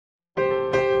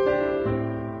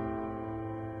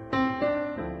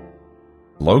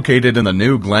Located in the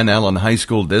new Glen Allen High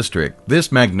School district,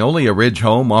 this Magnolia Ridge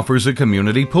home offers a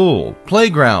community pool,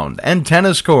 playground, and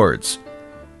tennis courts.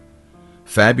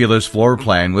 Fabulous floor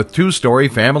plan with two-story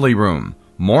family room,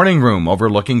 morning room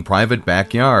overlooking private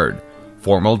backyard,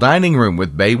 formal dining room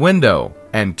with bay window,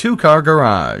 and two-car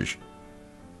garage.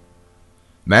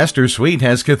 Master suite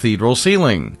has cathedral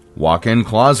ceiling, walk-in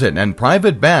closet, and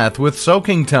private bath with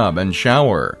soaking tub and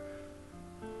shower.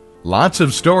 Lots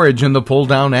of storage in the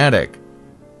pull-down attic.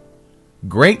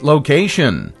 Great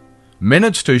location.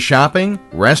 Minutes to shopping,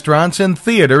 restaurants, and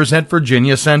theaters at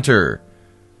Virginia Center.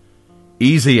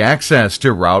 Easy access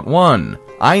to Route 1,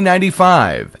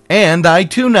 I-95, and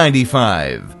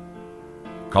I-295.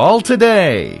 Call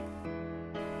today.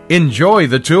 Enjoy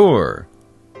the tour.